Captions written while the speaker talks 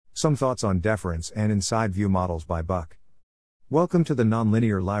Some thoughts on deference and inside view models by Buck. Welcome to the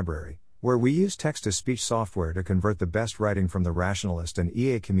Nonlinear Library, where we use text-to-speech software to convert the best writing from the rationalist and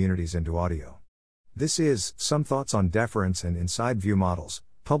EA communities into audio. This is Some Thoughts on Deference and Inside View Models,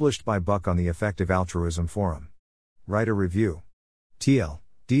 published by Buck on the Effective Altruism Forum. Writer review.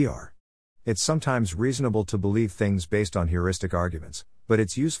 TL.Dr. It's sometimes reasonable to believe things based on heuristic arguments, but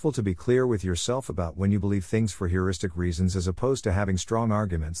it's useful to be clear with yourself about when you believe things for heuristic reasons as opposed to having strong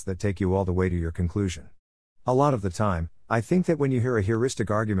arguments that take you all the way to your conclusion. A lot of the time, I think that when you hear a heuristic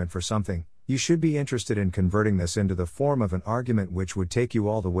argument for something, you should be interested in converting this into the form of an argument which would take you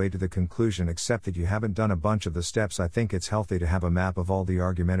all the way to the conclusion, except that you haven't done a bunch of the steps. I think it's healthy to have a map of all the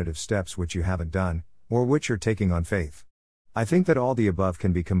argumentative steps which you haven't done, or which you're taking on faith. I think that all the above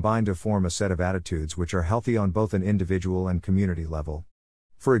can be combined to form a set of attitudes which are healthy on both an individual and community level.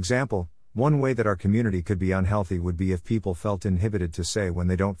 For example, one way that our community could be unhealthy would be if people felt inhibited to say when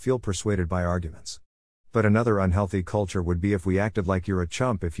they don't feel persuaded by arguments. But another unhealthy culture would be if we acted like you're a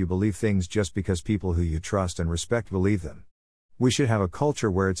chump if you believe things just because people who you trust and respect believe them. We should have a culture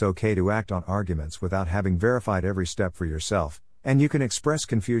where it's okay to act on arguments without having verified every step for yourself, and you can express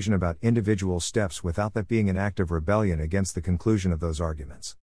confusion about individual steps without that being an act of rebellion against the conclusion of those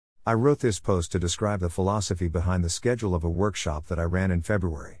arguments. I wrote this post to describe the philosophy behind the schedule of a workshop that I ran in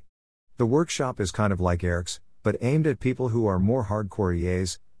February. The workshop is kind of like AIRCS, but aimed at people who are more hardcore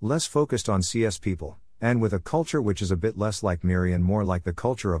EAs, less focused on CS people, and with a culture which is a bit less like MIRI and more like the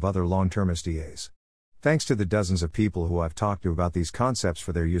culture of other long-termist EAs. Thanks to the dozens of people who I've talked to about these concepts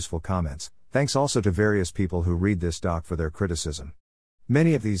for their useful comments. Thanks also to various people who read this doc for their criticism.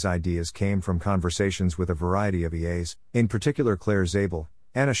 Many of these ideas came from conversations with a variety of EAs, in particular Claire Zabel,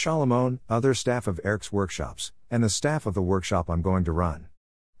 Anna Salamon, other staff of AIRCS workshops, and the staff of the workshop I'm going to run.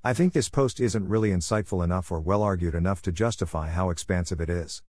 I think this post isn't really insightful enough or well argued enough to justify how expansive it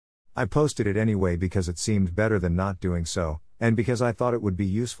is. I posted it anyway because it seemed better than not doing so, and because I thought it would be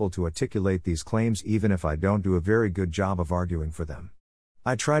useful to articulate these claims even if I don't do a very good job of arguing for them.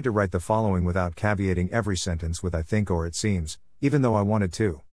 I tried to write the following without caveating every sentence with I think or it seems, even though I wanted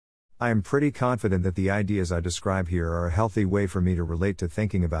to. I am pretty confident that the ideas I describe here are a healthy way for me to relate to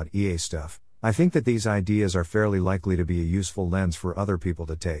thinking about EA stuff. I think that these ideas are fairly likely to be a useful lens for other people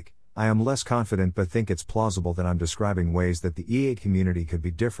to take. I am less confident but think it's plausible that I'm describing ways that the EA community could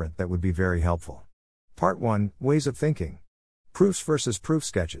be different that would be very helpful. Part 1, Ways of Thinking. Proofs versus proof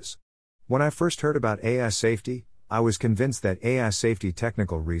sketches. When I first heard about AI safety, I was convinced that AI safety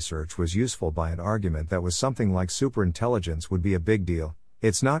technical research was useful by an argument that was something like superintelligence would be a big deal.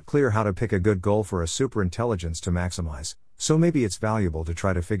 It's not clear how to pick a good goal for a superintelligence to maximize, so maybe it's valuable to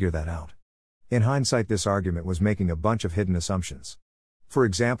try to figure that out. In hindsight, this argument was making a bunch of hidden assumptions. For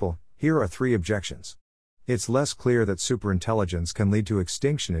example, here are 3 objections. It's less clear that superintelligence can lead to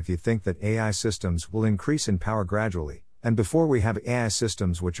extinction if you think that AI systems will increase in power gradually. And before we have AI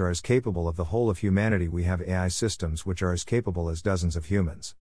systems which are as capable of the whole of humanity, we have AI systems which are as capable as dozens of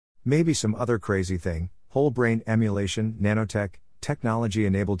humans. Maybe some other crazy thing, whole brain emulation, nanotech,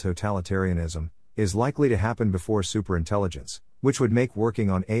 technology-enabled totalitarianism, is likely to happen before superintelligence, which would make working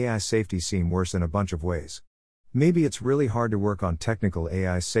on AI safety seem worse in a bunch of ways. Maybe it's really hard to work on technical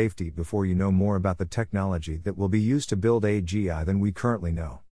AI safety before you know more about the technology that will be used to build AGI than we currently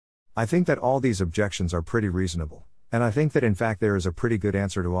know. I think that all these objections are pretty reasonable. And I think that in fact there is a pretty good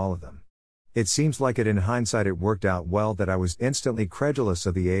answer to all of them. It seems like in hindsight it worked out well that I was instantly credulous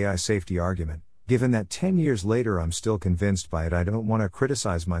of the AI safety argument. Given that 10 years later I'm still convinced by it, I don't want to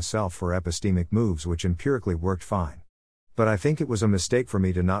criticize myself for epistemic moves which empirically worked fine. But I think it was a mistake for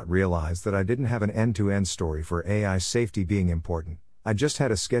me to not realize that I didn't have an end-to-end story for AI safety being important. I just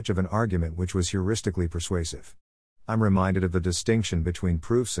had a sketch of an argument which was heuristically persuasive. I'm reminded of the distinction between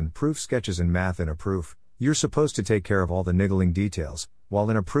proofs and proof sketches in math. In a proof, you're supposed to take care of all the niggling details, while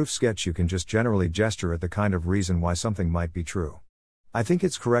in a proof sketch you can just generally gesture at the kind of reason why something might be true. I think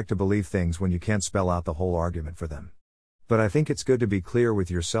it's correct to believe things when you can't spell out the whole argument for them. But I think it's good to be clear with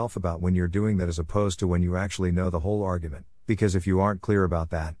yourself about when you're doing that as opposed to when you actually know the whole argument, because if you aren't clear about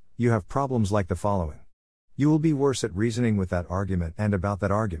that, you have problems like the following. You will be worse at reasoning with that argument and about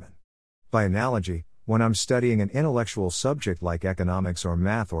that argument. By analogy, when I'm studying an intellectual subject like economics or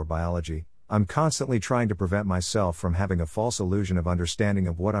math or biology, I'm constantly trying to prevent myself from having a false illusion of understanding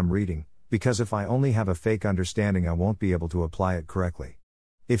of what I'm reading, because if I only have a fake understanding I won't be able to apply it correctly.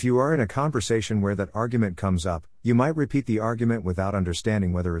 If you are in a conversation where that argument comes up, you might repeat the argument without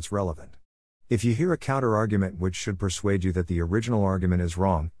understanding whether it's relevant. If you hear a counter-argument which should persuade you that the original argument is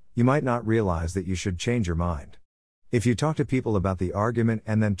wrong, you might not realize that you should change your mind. If you talk to people about the argument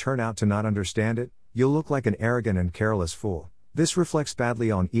and then turn out to not understand it, you'll look like an arrogant and careless fool, This reflects badly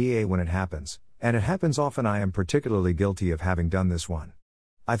on EA when it happens, and it happens often. I am particularly guilty of having done this one.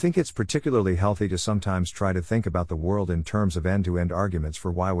 I think it's particularly healthy to sometimes try to think about the world in terms of end-to-end arguments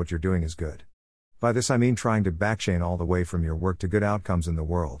for why what you're doing is good. By this I mean trying to backchain all the way from your work to good outcomes in the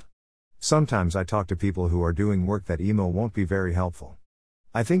world. Sometimes I talk to people who are doing work that won't be very helpful.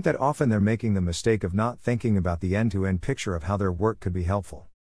 I think that often they're making the mistake of not thinking about the end-to-end picture of how their work could be helpful.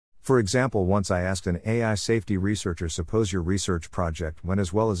 For example, once I asked an AI safety researcher, suppose your research project went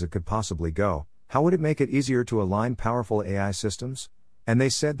as well as it could possibly go, how would it make it easier to align powerful AI systems? And they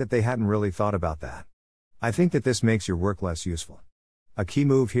said that they hadn't really thought about that. I think that this makes your work less useful. A key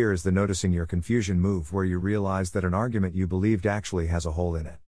move here is the noticing your confusion move, where you realize that an argument you believed actually has a hole in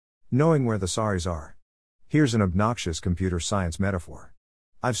it. Knowing where the sorries are. Here's an obnoxious computer science metaphor.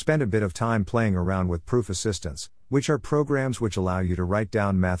 I've spent a bit of time playing around with proof assistants, which are programs which allow you to write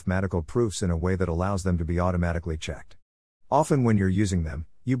down mathematical proofs in a way that allows them to be automatically checked. Often when you're using them,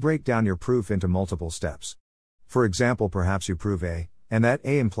 you break down your proof into multiple steps. For example, perhaps you prove A, and that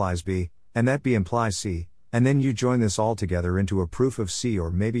A implies B, and that B implies C, and then you join this all together into a proof of C,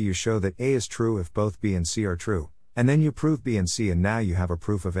 or maybe you show that A is true if both B and C are true, and then you prove B and C, and now you have a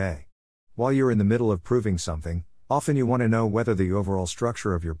proof of A. While you're in the middle of proving something, often you want to know whether the overall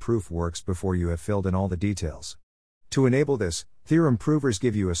structure of your proof works before you have filled in all the details. To enable this, theorem provers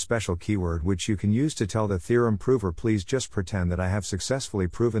give you a special keyword which you can use to tell the theorem prover, please just pretend that I have successfully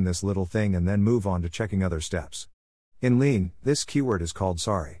proven this little thing, and then move on to checking other steps. In Lean, this keyword is called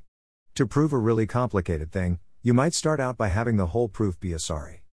sorry. To prove a really complicated thing, you might start out by having the whole proof be a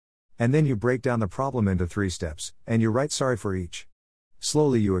sorry. And then you break down the problem into 3 steps, and you write sorry for each.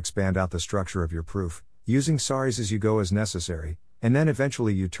 Slowly you expand out the structure of your proof, using sorries as you go as necessary, and then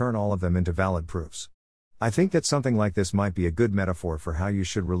eventually you turn all of them into valid proofs. I think that something like this might be a good metaphor for how you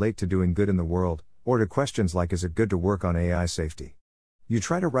should relate to doing good in the world, or to questions like, is it good to work on AI safety? You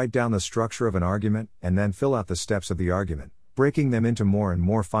try to write down the structure of an argument, and then fill out the steps of the argument, breaking them into more and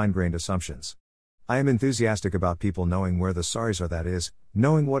more fine-grained assumptions. I am enthusiastic about people knowing where the sorries are, that is,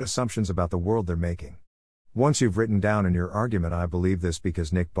 knowing what assumptions about the world they're making. Once you've written down in your argument, I believe this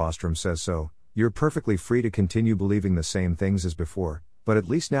because Nick Bostrom says so, you're perfectly free to continue believing the same things as before, but at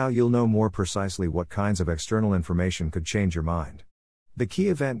least now you'll know more precisely what kinds of external information could change your mind. The key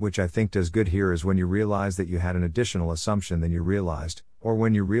event which I think does good here is when you realize that you had an additional assumption than you realized, or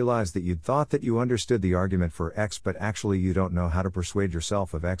when you realize that you'd thought that you understood the argument for X but actually you don't know how to persuade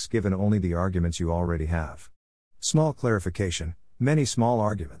yourself of X given only the arguments you already have. Small clarification, many small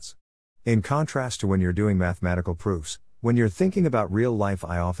arguments. In contrast to when you're doing mathematical proofs, when you're thinking about real life,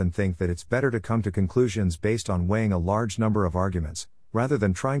 I often think that it's better to come to conclusions based on weighing a large number of arguments, rather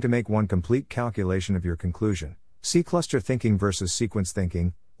than trying to make one complete calculation of your conclusion. See cluster thinking versus sequence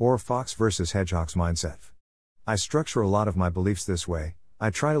thinking, or fox versus hedgehog's mindset. I structure a lot of my beliefs this way.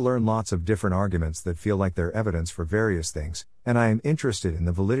 I try to learn lots of different arguments that feel like they're evidence for various things, and I am interested in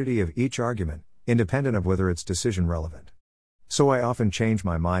the validity of each argument, independent of whether it's decision relevant. So I often change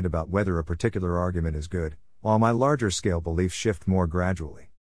my mind about whether a particular argument is good, while my larger scale beliefs shift more gradually.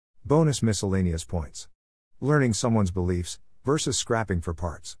 Bonus miscellaneous points. Learning someone's beliefs, versus scrapping for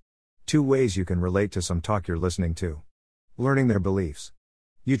parts. 2 ways you can relate to some talk you're listening to. Learning their beliefs.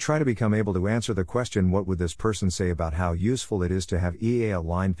 You try to become able to answer the question, what would this person say about how useful it is to have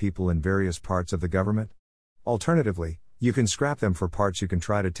EA-aligned people in various parts of the government? Alternatively, you can scrap them for parts. You can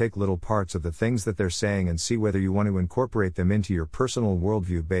try to take little parts of the things that they're saying and see whether you want to incorporate them into your personal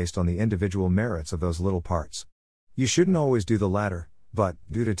worldview based on the individual merits of those little parts. You shouldn't always do the latter, but,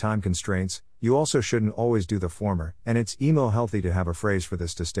 due to time constraints, you also shouldn't always do the former, and it's healthy to have a phrase for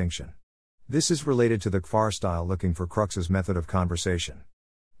this distinction. This is related to the KFAR style looking for cruxes method of conversation.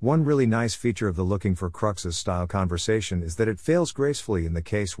 One really nice feature of the looking for cruxes style conversation is that it fails gracefully in the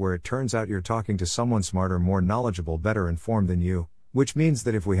case where it turns out you're talking to someone smarter, more knowledgeable, better informed than you, which means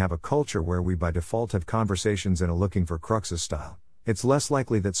that if we have a culture where we by default have conversations in a looking for cruxes style, it's less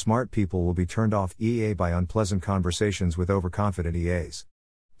likely that smart people will be turned off EA by unpleasant conversations with overconfident EAs.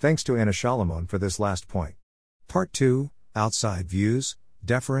 Thanks to Anna Salamon for this last point. Part 2, Outside Views,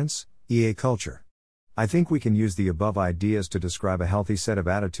 Deference, EA Culture. I think we can use the above ideas to describe a healthy set of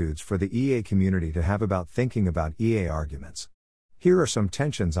attitudes for the EA community to have about thinking about EA arguments. Here are some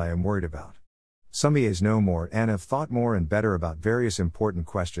tensions I am worried about. Some EAs know more and have thought more and better about various important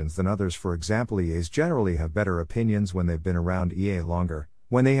questions than others. For example, EAs generally have better opinions when they've been around EA longer,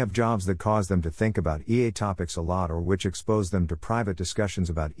 when they have jobs that cause them to think about EA topics a lot, or which expose them to private discussions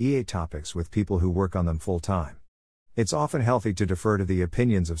about EA topics with people who work on them full time. It's often healthy to defer to the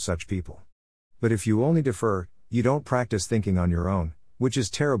opinions of such people. But if you only defer, you don't practice thinking on your own, Which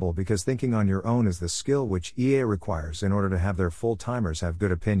is terrible because thinking on your own is the skill which EA requires in order to have their full-timers have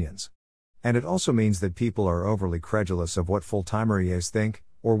good opinions. And it also means that people are overly credulous of what full-timer EAs think,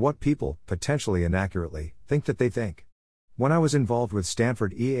 or what people, potentially inaccurately, think that they think. When I was involved with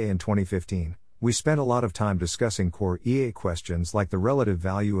Stanford EA in 2015, we spent a lot of time discussing core EA questions like the relative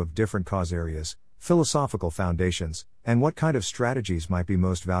value of different cause areas, philosophical foundations, and what kind of strategies might be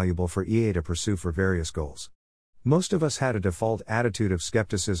most valuable for EA to pursue for various goals. Most of us had a default attitude of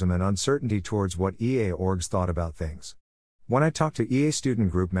skepticism and uncertainty towards what EA orgs thought about things. When I talk to EA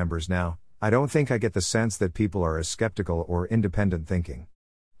student group members now, I don't think I get the sense that people are as skeptical or independent thinking.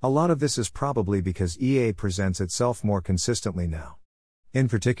 A lot of this is probably because EA presents itself more consistently now. In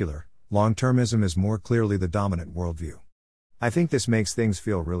particular, long-termism is more clearly the dominant worldview. I think this makes things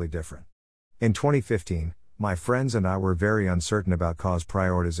feel really different. In 2015, my friends and I were very uncertain about cause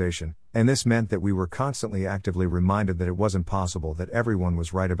prioritization, and this meant that we were constantly actively reminded that it wasn't possible that everyone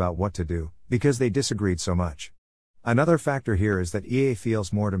was right about what to do, because they disagreed so much. Another factor here is that EA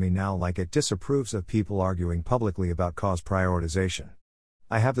feels more to me now like it disapproves of people arguing publicly about cause prioritization.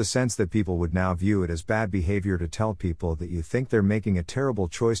 I have the sense that people would now view it as bad behavior to tell people that you think they're making a terrible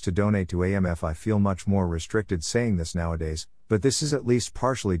choice to donate to AMF. I feel much more restricted saying this nowadays, but this is at least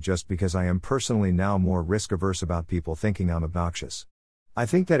partially just because I am personally now more risk-averse about people thinking I'm obnoxious. I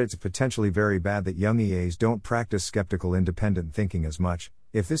think that it's potentially very bad that young EAs don't practice skeptical independent thinking as much,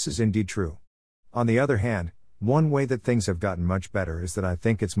 if this is indeed true. On the other hand, one way that things have gotten much better is that I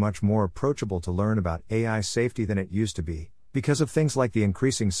think it's much more approachable to learn about AI safety than it used to be, because of things like the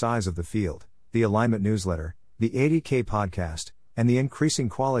increasing size of the field, the alignment newsletter, the 80K podcast, and the increasing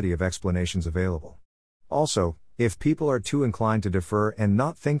quality of explanations available. Also, if people are too inclined to defer and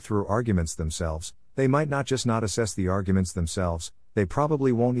not think through arguments themselves, they might not just not assess the arguments themselves, they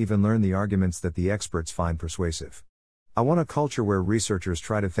probably won't even learn the arguments that the experts find persuasive. I want a culture where researchers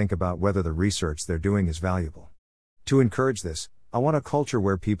try to think about whether the research they're doing is valuable. To encourage this, I want a culture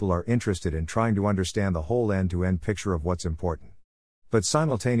where people are interested in trying to understand the whole end-to-end picture of what's important. But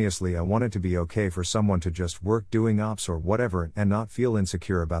simultaneously, I want it to be okay for someone to just work doing ops or whatever and not feel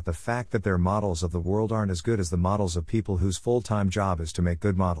insecure about the fact that their models of the world aren't as good as the models of people whose full-time job is to make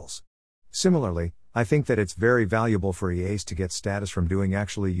good models. Similarly, I think that it's very valuable for EAs to get status from doing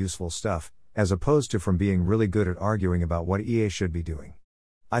actually useful stuff, as opposed to from being really good at arguing about what EA should be doing.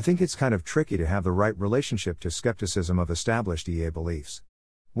 I think it's kind of tricky to have the right relationship to skepticism of established EA beliefs.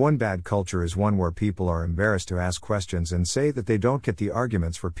 One bad culture is one where people are embarrassed to ask questions and say that they don't get the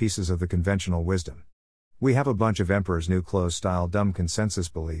arguments for pieces of the conventional wisdom. We have a bunch of Emperor's New Clothes style dumb consensus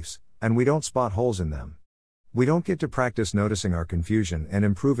beliefs, and we don't spot holes in them. We don't get to practice noticing our confusion and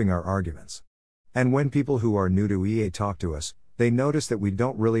improving our arguments. And when people who are new to EA talk to us, they notice that we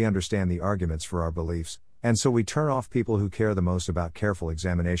don't really understand the arguments for our beliefs, and so we turn off people who care the most about careful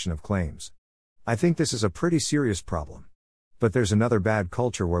examination of claims. I think this is a pretty serious problem. But there's another bad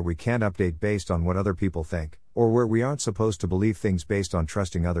culture where we can't update based on what other people think, or where we aren't supposed to believe things based on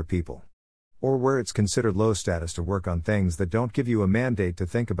trusting other people. Or where it's considered low status to work on things that don't give you a mandate to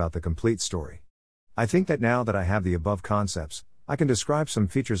think about the complete story. I think that now that I have the above concepts, I can describe some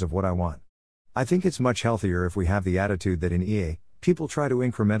features of what I want. I think it's much healthier if we have the attitude that in EA, people try to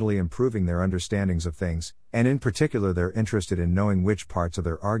incrementally improving their understandings of things, and in particular they're interested in knowing which parts of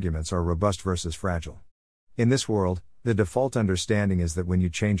their arguments are robust versus fragile. In this world, the default understanding is that when you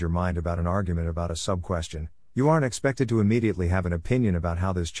change your mind about an argument about a sub-question, you aren't expected to immediately have an opinion about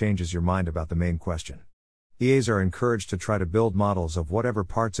how this changes your mind about the main question. EAs are encouraged to try to build models of whatever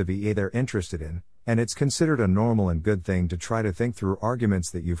parts of EA they're interested in, and it's considered a normal and good thing to try to think through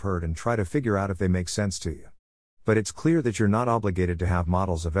arguments that you've heard and try to figure out if they make sense to you. But it's clear that you're not obligated to have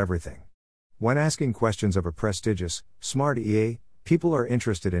models of everything. When asking questions of a prestigious, smart EA, people are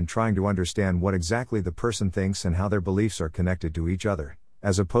interested in trying to understand what exactly the person thinks and how their beliefs are connected to each other,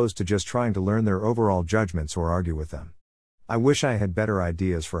 as opposed to just trying to learn their overall judgments or argue with them. I wish I had better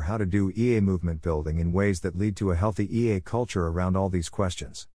ideas for how to do EA movement building in ways that lead to a healthy EA culture around all these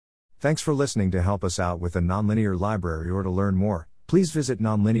questions. Thanks for listening. To help us out with the Nonlinear Library or to learn more, please visit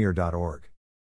nonlinear.org.